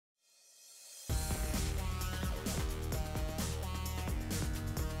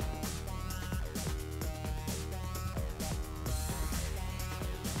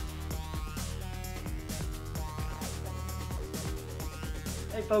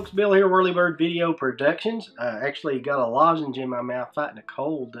folks, Bill here, Whirly Bird Video Productions. Actually got a lozenge in my mouth fighting a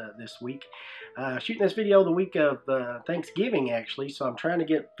cold this week. Shooting this video the week of Thanksgiving actually, so I'm trying to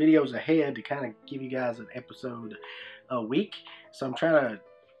get videos ahead to kind of give you guys an episode a week. So I'm trying to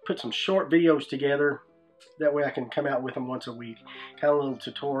put some short videos together. That way I can come out with them once a week. Kind of little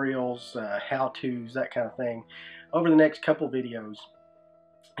tutorials, how-tos, that kind of thing over the next couple videos.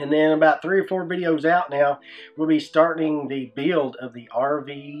 And then about 3 or 4 videos out now, we'll be starting the build of the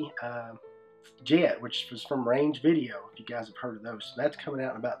RV jet, which was from Range Video, if you guys have heard of those. So that's coming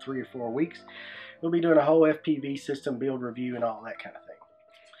out in about 3 or 4 weeks. We'll be doing a whole FPV system build review and all that kind of thing.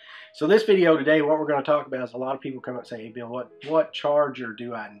 So this video today, what we're going to talk about is a lot of people come up and say, hey Bill, what charger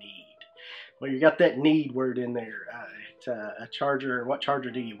do I need? Well, you got that need word in there. A charger, what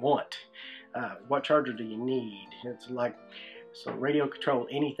charger do you want? What charger do you need? It's like, so radio control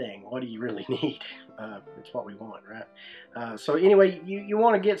anything, what do you really need? It's what we want, right? So anyway, you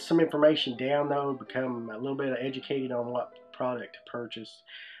want to get some information down though, become a little bit educated on what product to purchase,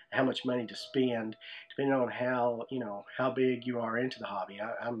 how much money to spend, depending on how, how big you are into the hobby.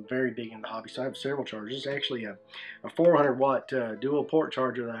 I'm very big in the hobby, so I have several chargers. It's actually a 400 watt dual port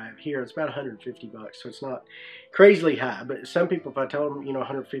charger that I have here. It's about 150 bucks, so it's not crazily high. But some people, if I tell them,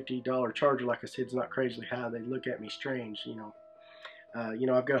 $150 charger, like I said, it's not crazily high, they look at me strange,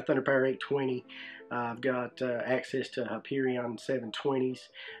 I've got a Thunder Power 820. I've got access to Hyperion 720s.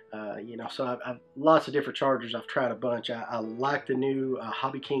 So I've lots of different chargers. I've tried a bunch. I like the new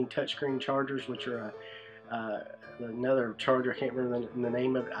Hobby King touchscreen chargers, which are another charger. I can't remember the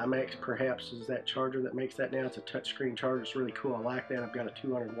name of it. IMAX perhaps is that charger that makes that now. It's a touchscreen charger. It's really cool. I like that. I've got a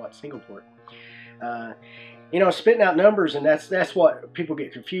 200 watt single port. Spitting out numbers, and that's what people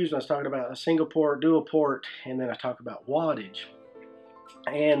get confused when I was talking about a single port, dual port, and then I talk about wattage.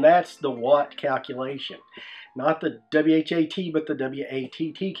 And that's the watt calculation, not the WHAT, but the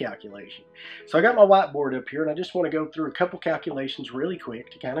WATT calculation. So I got my whiteboard up here, and I just want to go through a couple calculations really quick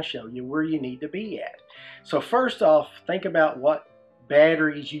to kind of show you where you need to be at. So first off, think about what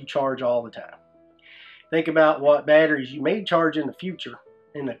batteries you charge all the time. Think about what batteries you may charge in the future,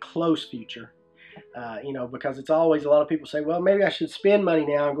 in the close future. Because it's always, a lot of people say, well, maybe I should spend money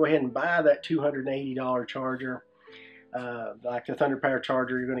now and go ahead and buy that $280 charger. Like the Thunder Power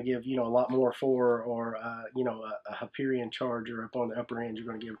charger, you're going to give, a lot more for, or, a Hyperion charger up on the upper end, you're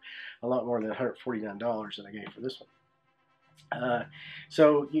going to give a lot more than $149 that I gave for this one.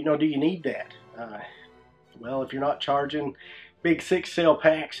 So, do you need that? Well, if you're not charging big 6-cell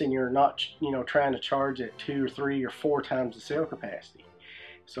packs and you're not, trying to charge at 2 or 3 or 4 times the cell capacity.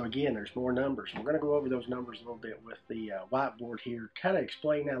 So again, there's more numbers. We're going to go over those numbers a little bit with the whiteboard here, kind of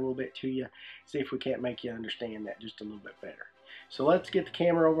explain that a little bit to you, see if we can't make you understand that just a little bit better. So let's get the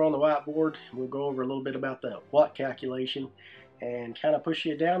camera over on the whiteboard. We'll go over a little bit about the watt calculation and kind of push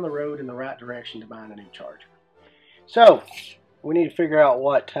you down the road in the right direction to buying a new charger. So we need to figure out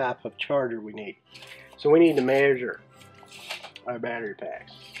what type of charger we need. So we need to measure our battery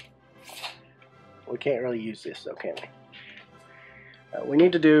packs. We can't really use this though, can we? We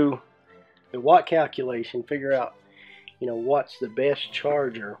need to do the watt calculation, figure out, what's the best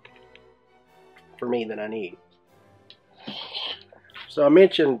charger for me that I need. So I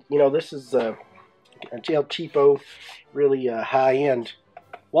mentioned, this is a cheapo, really high-end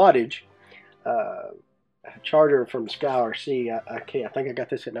wattage charger from SkyRC. I think I got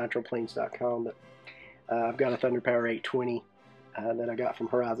this at nitroplanes.com, but I've got a Thunder Power 820 that I got from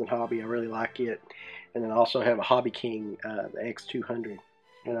Horizon Hobby. I really like it. And then I also have a Hobby King, the X200.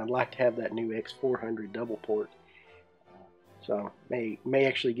 And I'd like to have that new X400 double port. So may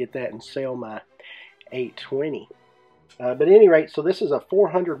actually get that and sell my 820. But at any rate, so this is a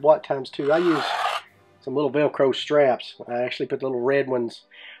 400 watt times 2. I use some little Velcro straps. I actually put the little red ones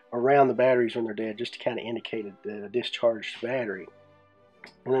around the batteries when they're dead, just to kind of indicate a discharged battery.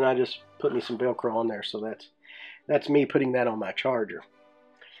 And then I just put me some Velcro on there. So that's me putting that on my charger.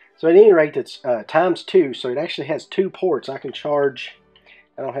 So at any rate, it's times 2, so it actually has 2 ports. I can charge,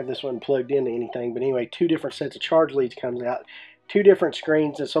 I don't have this one plugged into anything, but anyway, 2 different sets of charge leads comes out, 2 different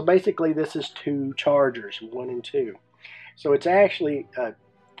screens, and so basically this is 2 chargers, 1 and 2. So it's actually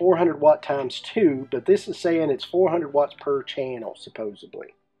 400 watt times 2, but this is saying it's 400 watts per channel,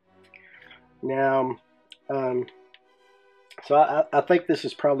 supposedly. Now, so I think this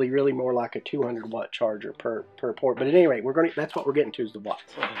is probably really more like a 200 watt charger per port. But at any rate, that's what we're getting to, is the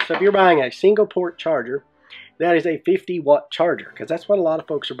watts. So if you're buying a single port charger, that is a 50 watt charger, because that's what a lot of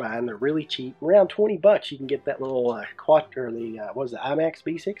folks are buying. They're really cheap. Around 20 bucks you can get that little IMAX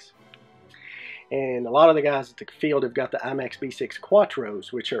B6. And a lot of the guys at the field have got the IMAX B6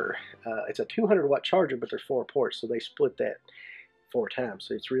 Quattros, which are, it's a 200 watt charger, but there's 4 ports, so they split that 4 times,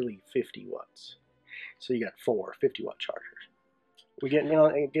 so it's really 50 watts. So you got 4 50-watt chargers. We getting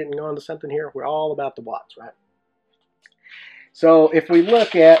on to something here? We're all about the watts, right? So if we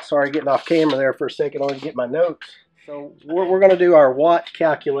look at, sorry, getting off camera there for a second, I want to get my notes. So we're going to do our watt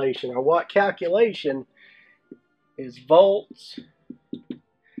calculation. Our watt calculation is volts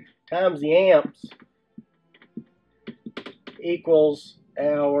times the amps equals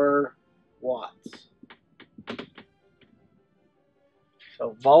our watts.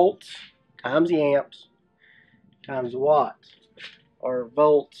 So volts times the amps times the watts, or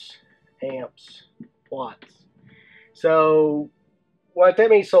volts, amps, watts. So what that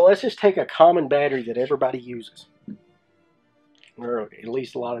means, so let's just take a common battery that everybody uses, or at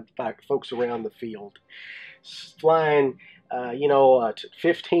least a lot of folks around the field. Flying,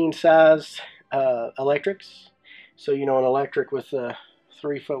 15 size electrics. So, an electric with a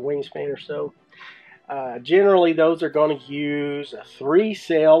 3-foot wingspan or so. Generally, those are going to use a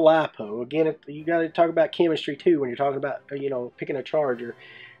 3-cell lipo. Again, you got to talk about chemistry too when you're talking about, picking a charger.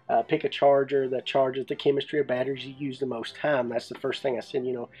 Pick a charger that charges the chemistry of batteries you use the most time. That's the first thing I said,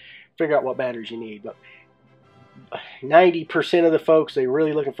 figure out what batteries you need. But 90% of the folks, they're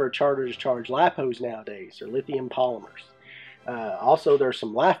really looking for a charger to charge lipos nowadays, or lithium polymers. Also, there's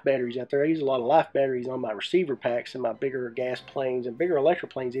some life batteries out there. I use a lot of life batteries on my receiver packs and my bigger gas planes and bigger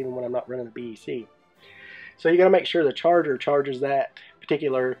electric planes, even when I'm not running a BEC. So you got to make sure the charger charges that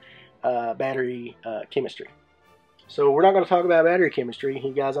particular battery chemistry. So we're not going to talk about battery chemistry.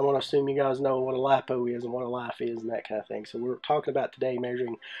 You guys, I'm going to assume you guys know what a lipo is and what a life is and that kind of thing. So we're talking about today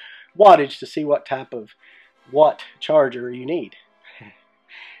measuring wattage to see what type of watt charger you need.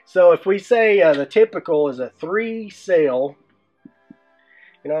 So if we say the typical is a 3-cell,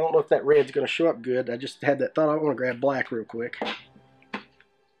 I don't know if that red's going to show up good. I just had that thought. I want to grab black real quick.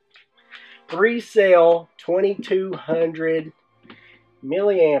 3-cell, 2200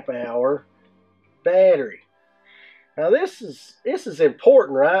 milliamp hour battery. Now this is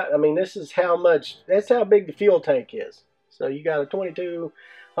important, right? I mean, that's how big the fuel tank is. So you got a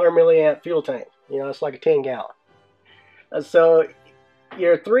 2200 milliamp fuel tank. It's like a 10-gallon. So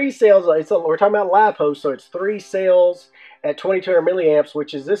your 3 cells, we're talking about lipo, so it's 3 cells at 2200 milliamps,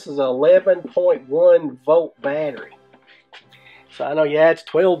 this is an 11.1 volt battery. So I know, it's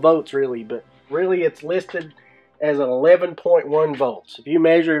 12 volts really, but really it's listed as an 11.1 volts. If you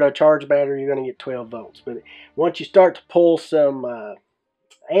measure a charge battery, you're going to get 12 volts. But once you start to pull some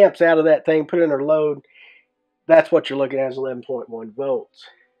amps out of that thing, put it in their load, that's what you're looking at as 11.1 volts.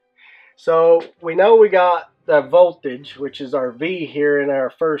 So we know we got the voltage, which is our V here in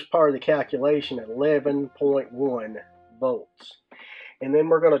our first part of the calculation, at 11.1 volts. And then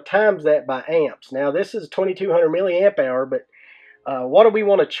we're going to times that by amps. Now this is 2200 milliamp hour, but what do we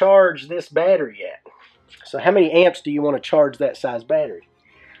want to charge this battery at? So how many amps do you want to charge that size battery?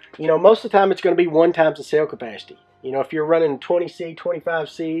 Most of the time it's going to be 1 times the cell capacity. If you're running 20C,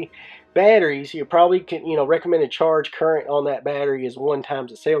 25C batteries, you probably can, recommended charge current on that battery is 1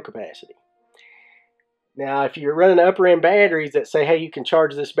 times the cell capacity. Now, if you're running upper end batteries that say, hey, you can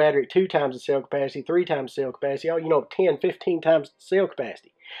charge this battery at 2 times the cell capacity, 3 times the cell capacity, 10, 15 times the cell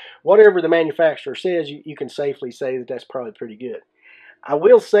capacity. Whatever the manufacturer says, you can safely say that that's probably pretty good. I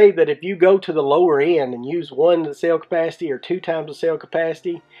will say that if you go to the lower end and use 1 the cell capacity or 2 times the cell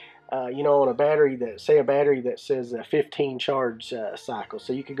capacity, on a battery that says a 15 charge cycle,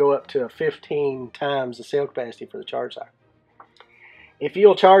 so you could go up to a 15 times the cell capacity for the charge cycle. If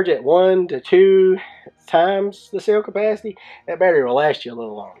you'll charge it 1 to 2 times the cell capacity, that battery will last you a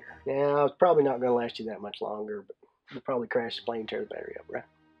little longer. Now, it's probably not going to last you that much longer, but you'll probably crash the plane, tear the battery up, right?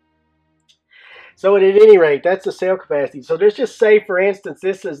 So at any rate, that's the cell capacity. So let's just say, for instance,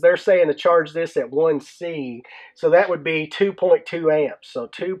 they're saying to charge this at 1C. So that would be 2.2 amps. So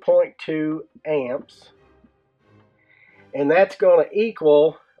 2.2 amps. And that's going to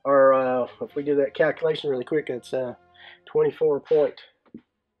equal, or if we do that calculation really quick, it's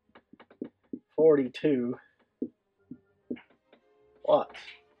 24.42 watts.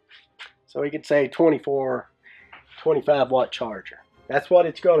 So we could say 25 watt charger. That's what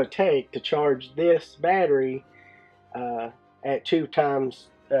it's going to take to charge this battery at 2 times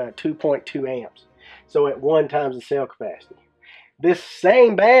 2.2 amps. So at 1 times the cell capacity. This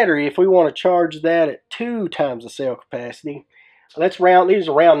same battery, if we want to charge that at 2 times the cell capacity, let's use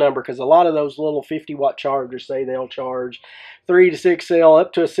a round number, because a lot of those little 50-watt chargers say they'll charge 3 to 6 cell,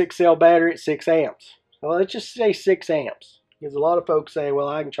 up to a 6-cell battery at 6 amps. So let's just say 6 amps. Because a lot of folks say, well,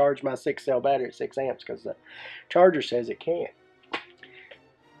 I can charge my 6-cell battery at 6 amps because the charger says it can.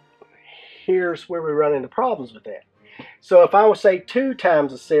 Here's where we run into problems with that. So if I would say 2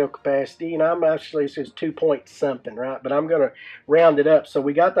 times the cell capacity, and I'm actually, this is 2 point something, right? But I'm going to round it up. So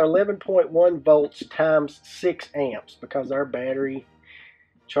we got our 11.1 volts times 6 amps because our battery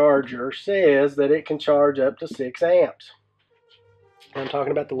charger says that it can charge up to 6 amps. I'm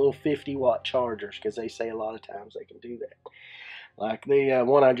talking about the little 50-watt chargers because they say a lot of times they can do that. Like the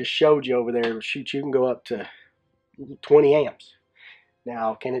one I just showed you over there, shoot, you can go up to 20 amps.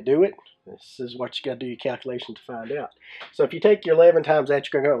 Now, can it do it? This is what you got to do your calculation to find out. So if you take your 11 times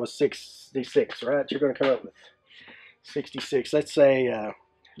that, you're going to come up with 66, right? You're going to come up with 66. Let's say,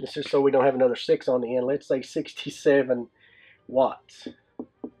 this is so we don't have another 6 on the end. Let's say 67 watts.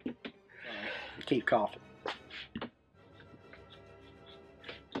 Keep coughing.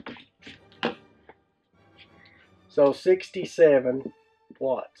 So 67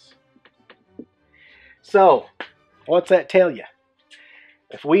 watts. So, what's that tell you?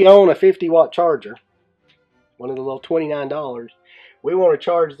 If we own a 50-watt charger, one of the little $29, we want to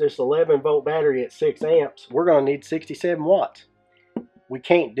charge this 11-volt battery at 6 amps, we're going to need 67 watts. We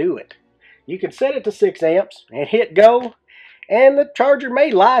can't do it. You can set it to 6 amps and hit go, and the charger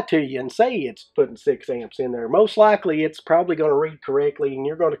may lie to you and say it's putting 6 amps in there. Most likely it's probably going to read correctly, and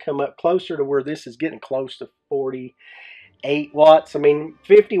you're going to come up closer to where this is getting close to 48 watts. I mean,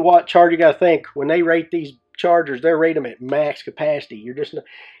 50-watt charger, you got to think, when they rate these chargers, they rate them at max capacity.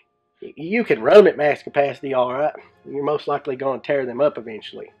 You can run them at max capacity, all right. You're most likely going to tear them up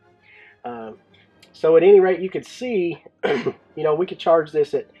eventually. So at any rate, you could see, you know, we could charge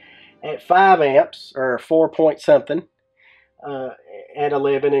this at 5 amps or 4 point something at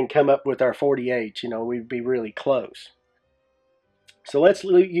 11 and come up with our 48. You know, we'd be really close. So let's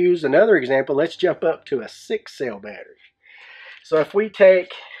use another example. Let's jump up to a 6-cell battery. So if we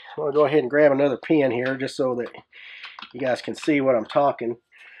take, I'll go ahead and grab another pen here just so that you guys can see what I'm talking.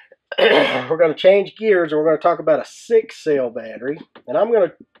 We're going to change gears and we're going to talk about a 6-cell battery, and I'm going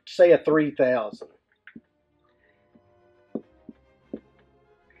to say a 3000.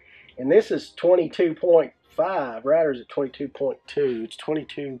 And this is 22.5, right? Or is it 22.2? It's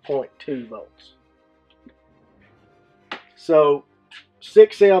 22.2 volts. So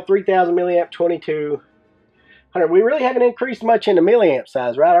 6-cell, 3000 milliamp, 2200. We really haven't increased much in the milliamp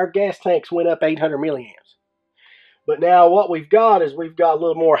size, right? Our gas tanks went up 800 milliamps. But now what we've got is we've got a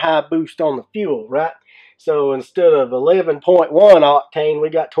little more high boost on the fuel, right? So instead of 11.1 octane, we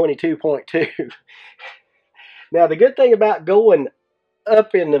got 22.2. Now the good thing about going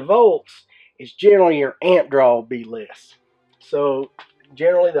up in the volts is generally your amp draw will be less. So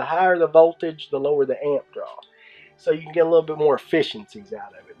generally the higher the voltage, the lower the amp draw. So you can get a little bit more efficiencies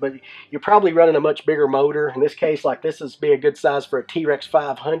out of it. But you're probably running a much bigger motor. In this case, like this is be a good size for a T-Rex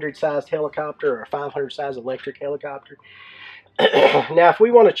 500 sized helicopter or a 500 size electric helicopter. Now, if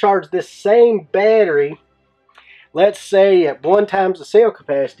we want to charge this same battery, let's say at 1 times the cell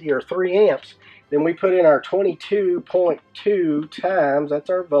capacity or 3 amps, then we put in our 22.2 times,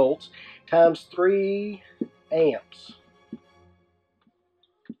 that's our volts, times 3 amps.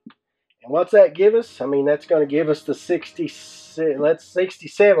 And what's that give us? I mean, that's going to give us the 67. Let's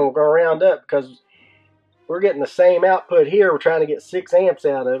 67. We're going to round up because we're getting the same output here. We're trying to get 6 amps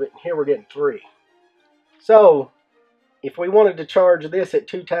out of it. And here we're getting 3. So if we wanted to charge this at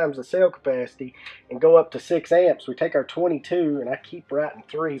 2 times the cell capacity and go up to 6 amps, we take our 22, and I keep writing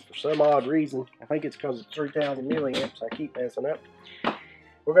 3 for some odd reason. I think it's because it's 3000 milliamps. I keep messing up.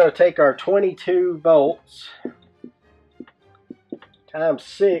 We're going to take our 22 volts times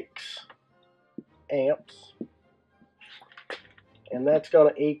 6 amps, and that's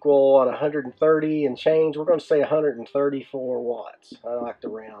going to equal what, 130 and change. We're going to say 134 watts. I like to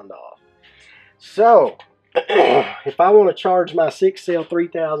round off. So if I want to charge my 6-cell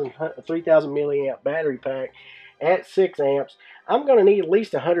 3000 milliamp battery pack at 6 amps, I'm going to need at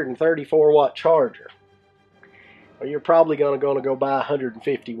least a 134 watt charger. Or you're probably going to go buy a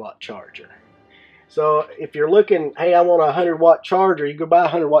 150 watt charger. So if you're looking, hey, I want a 100 watt charger, you go buy a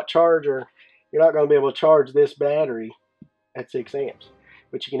 100 watt charger, you're not going to be able to charge this battery at 6 amps.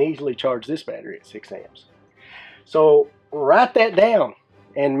 But you can easily charge this battery at 6 amps. So write that down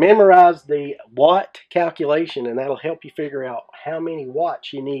and memorize the watt calculation, and that'll help you figure out how many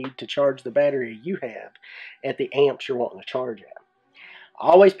watts you need to charge the battery you have at the amps you're wanting to charge at.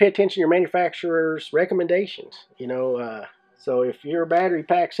 Always pay attention to your manufacturer's recommendations. You know, so if your battery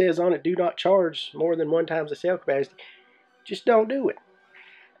pack says on it, do not charge more than 1 times the cell capacity, just don't do it.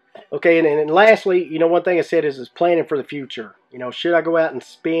 Okay, and lastly, you know, one thing I said is planning for the future. You know, should I go out and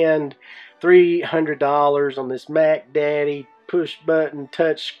spend $300 on this Mac Daddy push button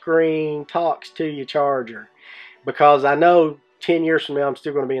touch screen talks to you charger? Because I know 10 years from now I'm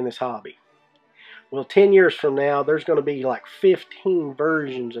still going to be in this hobby. Well, 10 years from now, there's going to be like 15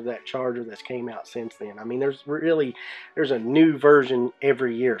 versions of that charger that's came out since then. I mean, there's a new version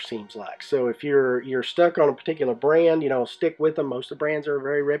every year, seems like. So if you're stuck on a particular brand, stick with them. Most of the brands are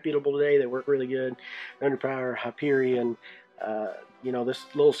very reputable today. They work really good. Underpower, Hyperion, this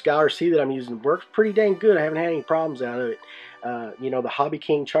little Scholar C that I'm using works pretty dang good. I haven't had any problems out of it. The Hobby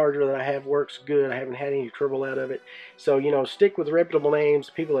King charger that I have works good. I haven't had any trouble out of it. So, stick with reputable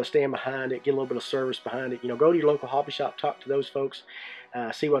names, people that stand behind it, get a little bit of service behind it. Go to your local hobby shop, talk to those folks,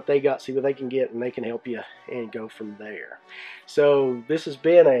 see what they got, see what they can get, and they can help you and go from there. So this has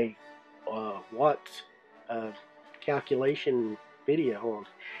been a watt calculation video on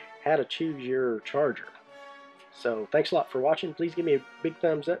how to choose your charger. So thanks a lot for watching. Please give me a big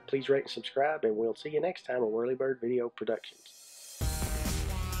thumbs up. Please rate and subscribe, and we'll see you next time on Whirlybird Video Productions.